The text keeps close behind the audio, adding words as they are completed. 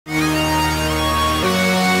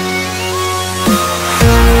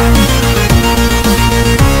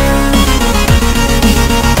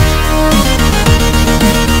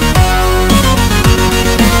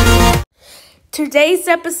Today's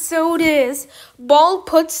episode is Ball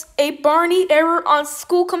puts a Barney error on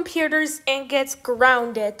school computers and gets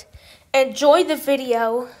grounded. Enjoy the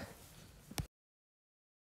video.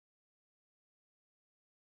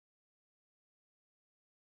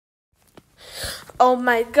 Oh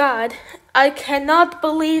my god, I cannot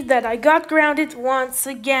believe that I got grounded once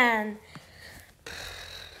again.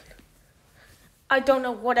 I don't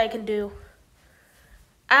know what I can do.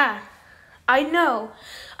 I know.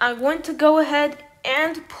 I'm going to go ahead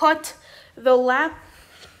and put I'm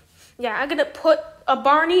gonna put a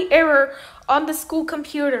Barney error on the school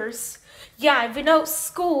computers. Yeah, we know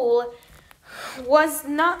school was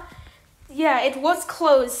not, it was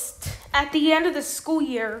closed at the end of the school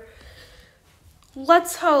year.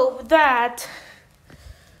 Let's hope that,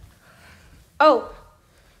 oh,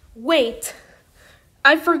 wait,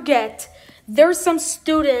 I forget. There's some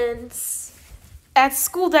students at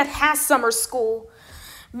school that has summer school.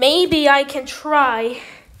 Maybe I can try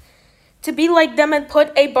to be like them and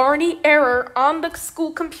put a Barney error on the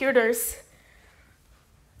school computers.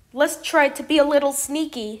 Let's try to be a little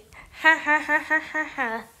sneaky. Ha ha ha ha ha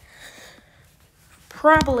ha.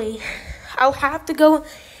 Probably I'll have to go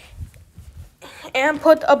and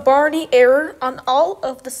put a Barney error on all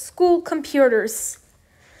of the school computers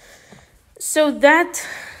so that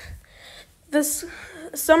the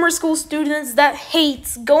summer school students that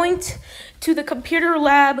hates going to the computer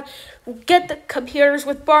lab will get the computers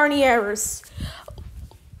with Barney errors.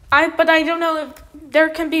 But I don't know if there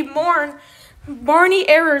can be more Barney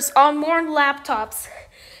errors on more laptops,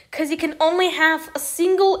 because you can only have a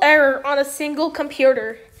single error on a single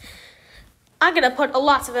computer. I'm gonna put a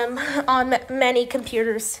lot of them on many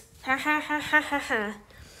computers. Ha ha ha ha ha ha.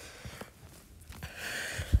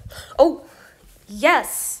 Oh,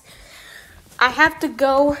 yes. I have to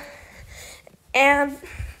go and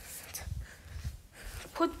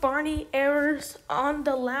put Barney errors on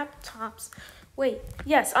the laptops. Wait,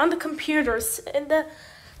 yes, on the computers in the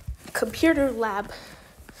computer lab.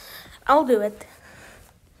 I'll do it.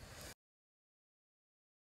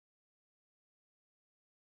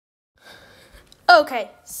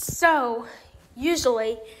 Okay, so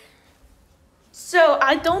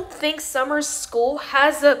I don't think summer school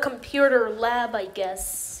has a computer lab, I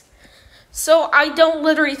guess. So I don't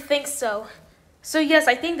literally think so. So yes,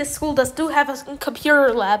 I think the school do have a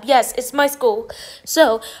computer lab. Yes, it's my school.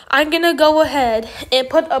 So I'm gonna go ahead and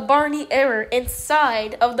put a Barney error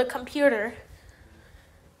inside of the computer.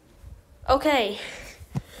 Okay.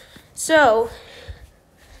 So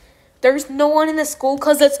there's no one in the school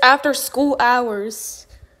because it's after school hours.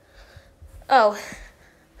 Oh.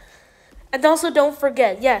 And also don't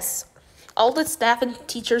forget, yes, all the staff and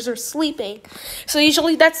teachers are sleeping. So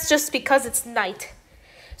usually that's just because it's night.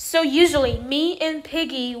 So usually me and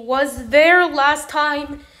Piggy was there last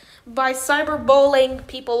time by cyberbullying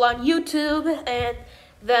people on YouTube and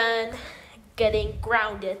then getting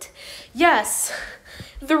grounded. Yes,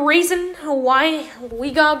 the reason why we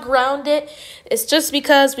got grounded is just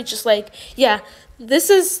because this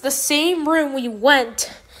is the same room we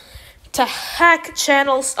went to hack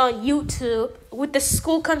channels on YouTube with the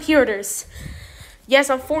school computers. Yes,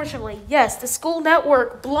 unfortunately, yes, the school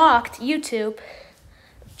network blocked YouTube.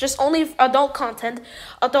 Just only adult content.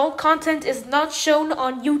 Adult content is not shown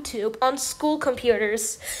on YouTube on school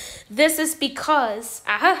computers. This is because,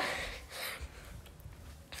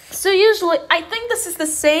 So usually, I think this is the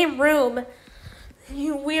same room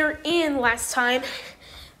we were in last time.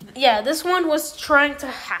 Yeah, this one was trying to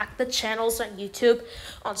hack the channels on YouTube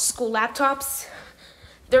on school laptops.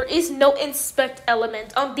 There is no inspect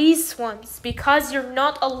element on these ones because you're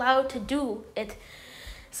not allowed to do it.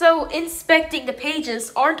 So inspecting the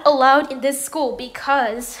pages aren't allowed in this school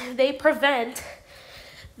because they prevent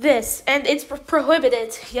this, and it's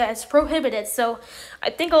prohibited. Yeah, it's prohibited. So I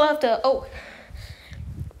think I'll have to,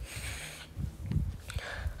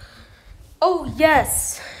 Oh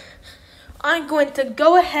yes. I'm going to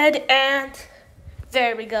go ahead and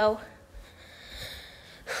there we go.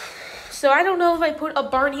 So I don't know if I put a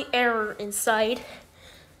Barney error inside.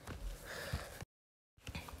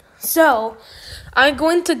 So I'm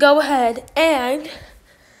going to go ahead and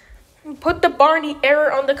put the Barney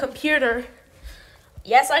error on the computer.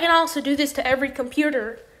 Yes, I can also do this to every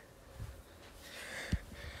computer.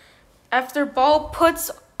 After Ball puts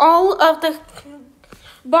all of the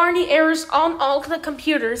Barney errors on all the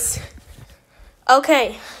computers.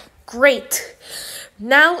 Okay, great.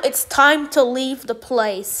 Now it's time to leave the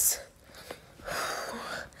place.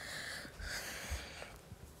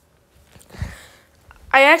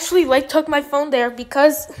 I actually took my phone there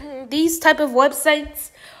because these type of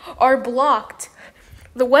websites are blocked.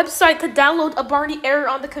 The website to download a Barney error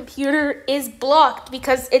on the computer is blocked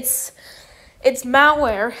because it's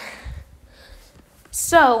malware.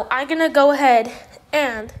 So I'm gonna go ahead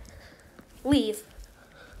and leave.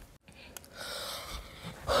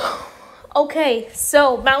 Okay,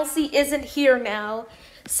 so Mousy isn't here now.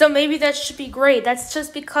 So maybe that should be great. That's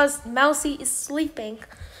just because Mousy is sleeping.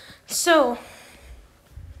 So,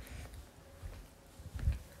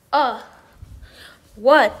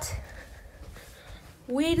 what?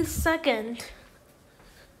 Wait a second.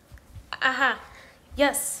 Aha,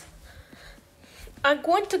 yes. I'm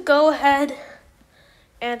going to go ahead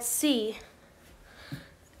and see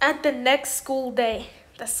at the next school day,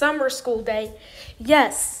 the summer school day.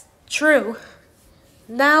 Yes, true.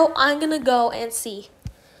 Now I'm gonna go and see.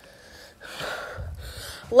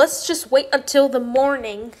 Let's just wait until the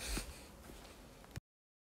morning.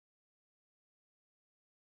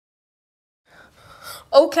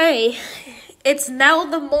 Okay, it's now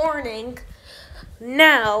the morning.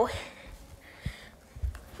 Now,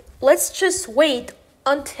 let's just wait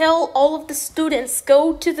until all of the students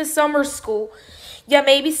go to the summer school. Yeah,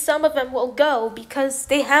 maybe some of them will go because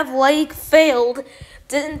they have like failed,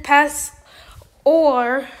 didn't pass,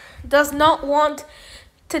 or does not want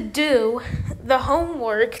to do the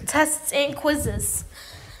homework, tests, and quizzes.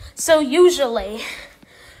 So usually,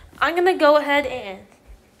 I'm gonna go ahead and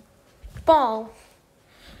ball.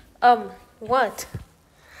 What?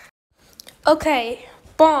 Okay,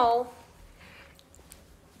 ball.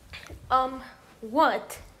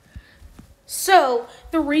 What? So,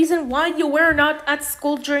 the reason why you were not at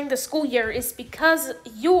school during the school year is because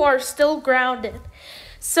you are still grounded.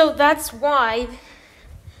 So that's why.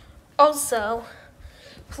 Also,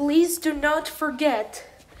 please do not forget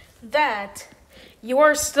that you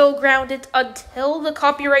are still grounded until the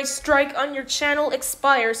copyright strike on your channel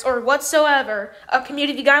expires or whatsoever. A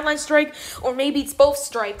community guideline strike, or maybe it's both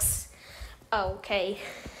strikes. Okay.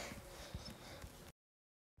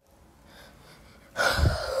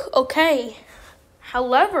 Okay.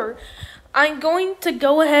 However, I'm going to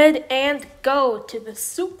go ahead and go to the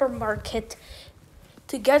supermarket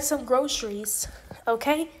to get some groceries.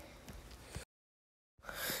 Okay?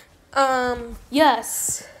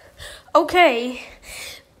 Yes. Okay.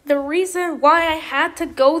 The reason why I had to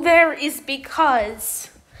go there is because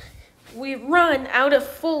we run out of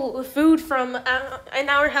food from in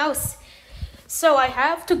our house. So I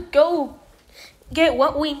have to go get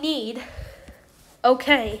what we need.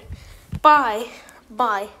 Okay. Bye.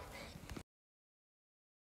 Bye.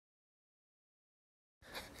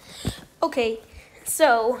 Okay.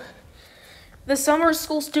 So the summer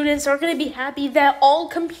school students are going to be happy that all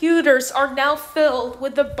computers are now filled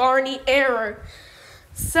with the Barney error.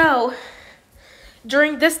 So,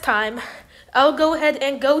 during this time, I'll go ahead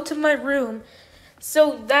and go to my room.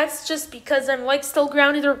 So that's just because I'm like still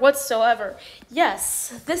grounded or whatsoever.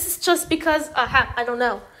 Yes, this is just because, I don't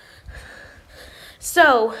know.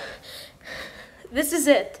 So, this is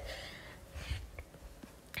it.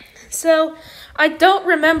 So, I don't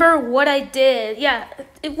remember what I did. Yeah,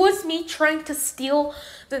 it was me trying to steal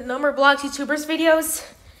the Number Blocks YouTubers videos.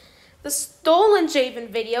 The stolen Javen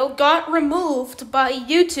video got removed by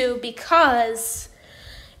YouTube because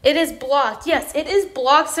it is blocked. Yes, it is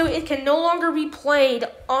blocked, so it can no longer be played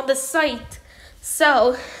on the site.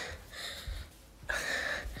 So,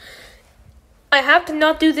 I have to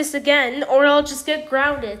not do this again, or I'll just get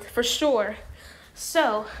grounded for sure.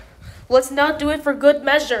 So, let's not do it for good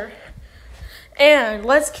measure. And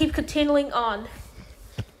let's keep continuing on.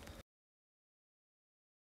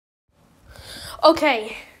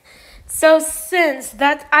 Okay, so since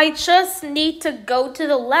that I just need to go to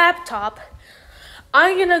the laptop,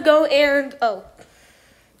 I'm gonna go and,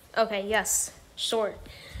 okay, yes, sure.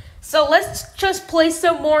 So let's just play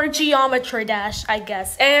some more Geometry Dash, I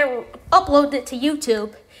guess, and upload it to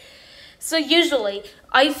YouTube. So usually,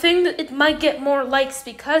 I think that it might get more likes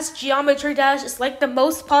because Geometry Dash is like the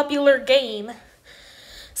most popular game.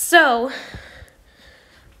 So,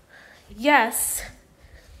 yes.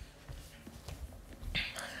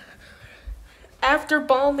 After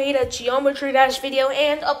Ball made a Geometry Dash video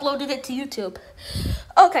and uploaded it to YouTube.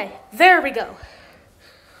 Okay, there we go.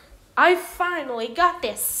 I finally got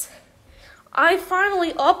this. I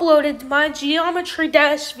finally uploaded my Geometry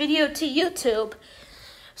Dash video to YouTube.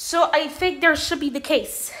 So I think there should be the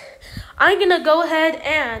case. I'm gonna go ahead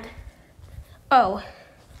and... Oh.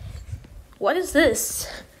 What is this?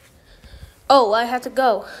 Oh, I have to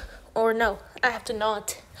go. Or no, I have to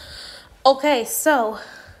not. Okay, so...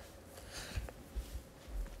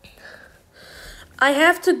 I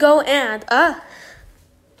have to go and...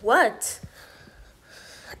 What?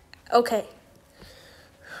 Okay.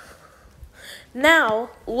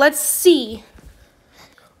 Now, let's see.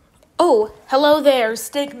 Oh, hello there,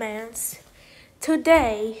 Stigmans.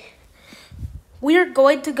 Today, we're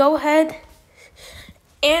going to go ahead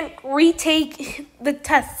and retake the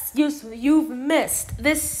tests you've missed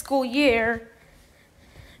this school year.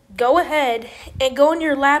 Go ahead and go on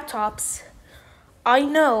your laptops. I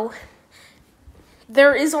know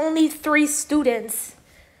there is only 3 students,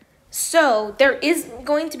 so there is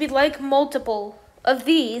going to be like multiple of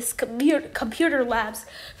these computer labs,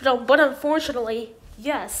 but unfortunately,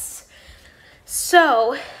 yes.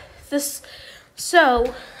 So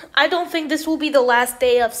I don't think this will be the last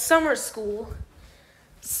day of summer school.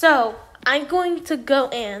 So I'm going to go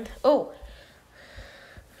and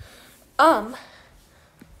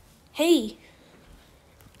hey,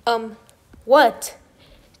 what?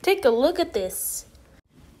 Take a look at this.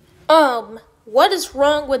 What is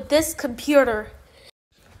wrong with this computer?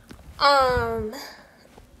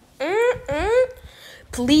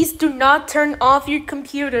 Please do not turn off your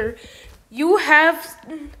computer. You have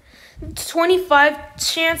 25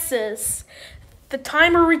 chances. The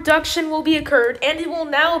timer reduction will be occurred, and it will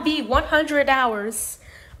now be 100 hours.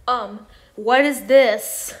 What is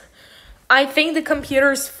this? I think the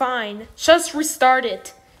computer's fine. Just restart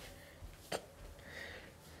it.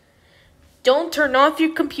 Don't turn off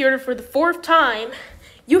your computer for the 4th time.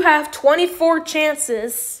 You have 24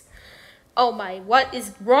 chances. Oh my, what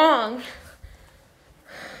is wrong?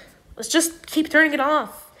 Let's just keep turning it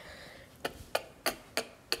off.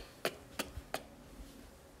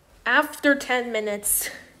 After 10 minutes,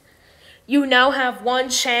 you now have 1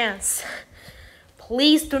 chance.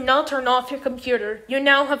 Please do not turn off your computer. You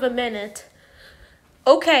now have a minute.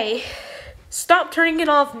 Okay, stop turning it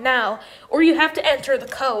off now, or you have to enter the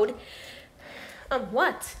code.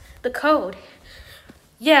 What? The code?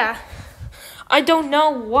 Yeah, I don't know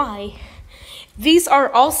why. These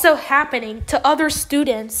are also happening to other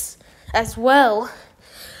students as well.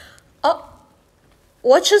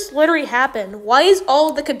 What just literally happened? Why is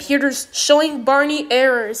all the computers showing Barney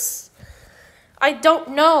errors? I don't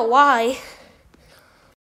know why.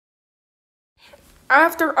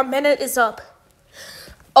 After a minute is up.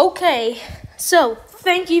 Okay, so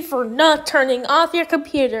thank you for not turning off your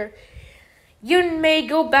computer. You may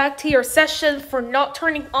go back to your session for not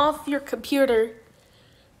turning off your computer.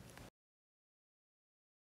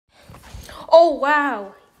 Oh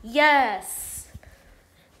wow, yes.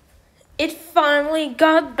 It finally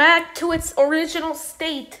got back to its original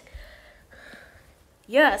state.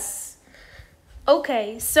 Yes.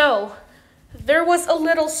 Okay, so there was a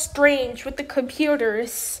little strange with the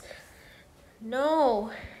computers.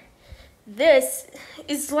 No. This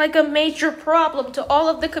is like a major problem to all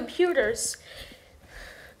of the computers.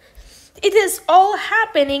 It is all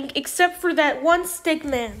happening except for that one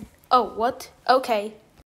stickman. Oh, what? Okay.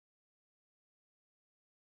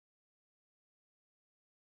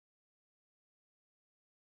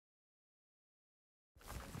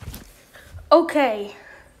 Okay.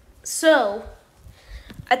 So,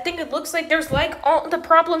 I think it looks like there's like all the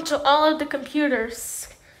problem to all of the computers.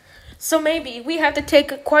 So maybe we have to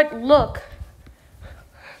take a quick look.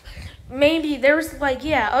 Maybe there's like,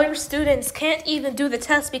 other students can't even do the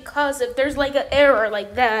test because if there's like an error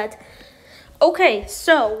like that. Okay,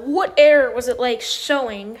 so what error was it like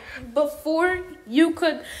showing before you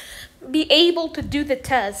could be able to do the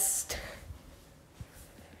test?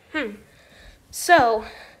 So,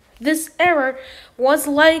 this error was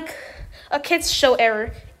like a kids show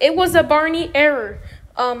error. It was a Barney error.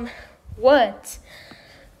 What?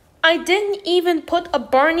 I didn't even put a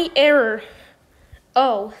Barney error.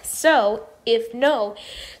 Oh, so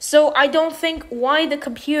so I don't think why the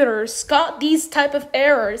computers got these type of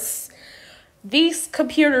errors. These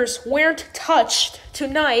computers weren't touched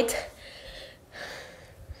tonight.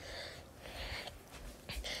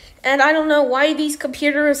 And I don't know why these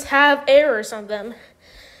computers have errors on them.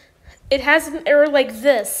 It has an error like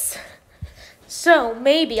this. So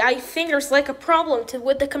maybe I think there's like a problem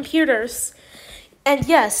with the computers. And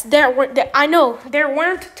yes, I know they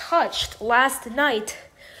weren't touched last night.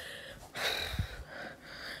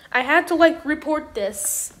 I had to like report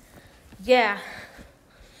this. Yeah.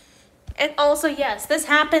 And also, yes, this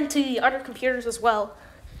happened to the other computers as well.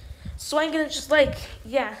 So I'm gonna just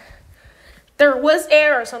there was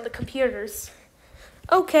errors on the computers.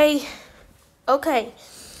 Okay.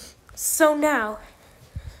 So now,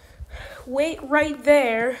 wait right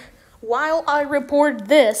there while I report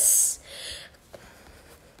this.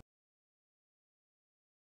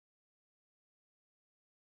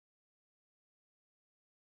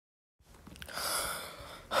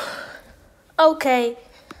 Okay,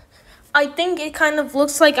 I think it kind of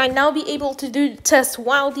looks like I now be able to do the test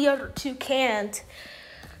while the other two can't.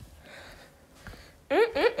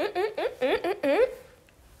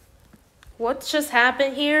 What just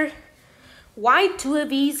happened here? Why two of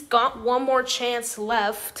these got one more chance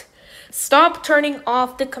left? Stop turning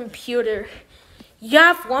off the computer. You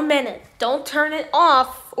have 1 minute. Don't turn it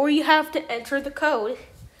off or you have to enter the code.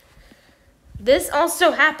 This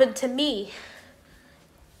also happened to me.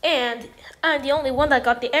 And I'm the only one that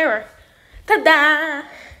got the error. Ta-da!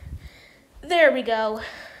 There we go.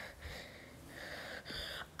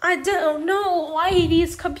 I don't know why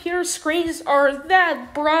these computer screens are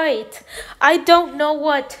that bright. I don't know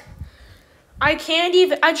what. I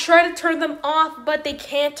try to turn them off, but they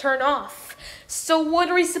can't turn off. So what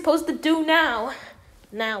are we supposed to do now?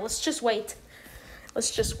 Now, let's just wait.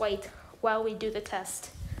 Let's just wait while we do the test.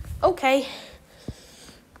 Okay.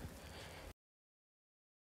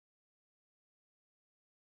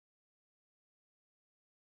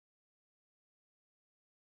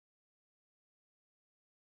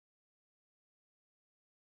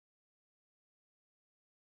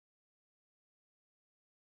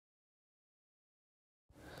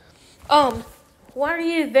 Why are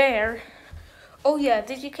you there? Oh yeah,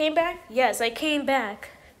 did you came back? Yes, I came back.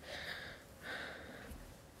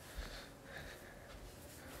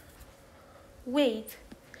 Wait.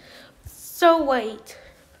 So wait.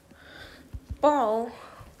 Ball.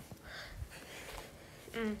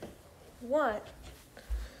 What?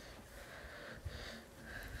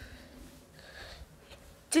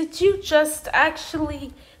 Did you just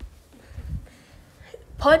actually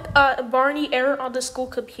put Barney error on the school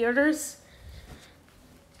computers?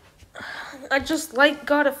 I just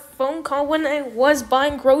got a phone call when I was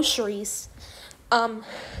buying groceries.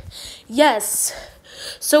 Yes.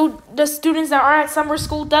 So the students that are at summer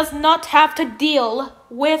school does not have to deal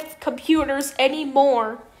with computers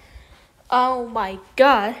anymore. Oh my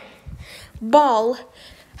god. Ball,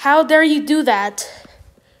 how dare you do that?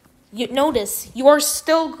 You notice, you are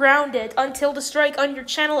still grounded until the strike on your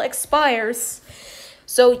channel expires.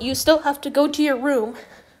 So you still have to go to your room.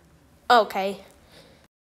 Okay.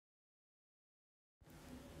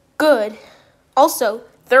 Good. Also,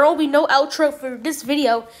 there will be no outro for this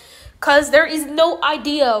video because there is no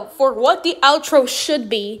idea for what the outro should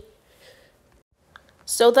be.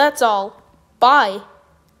 So that's all. Bye.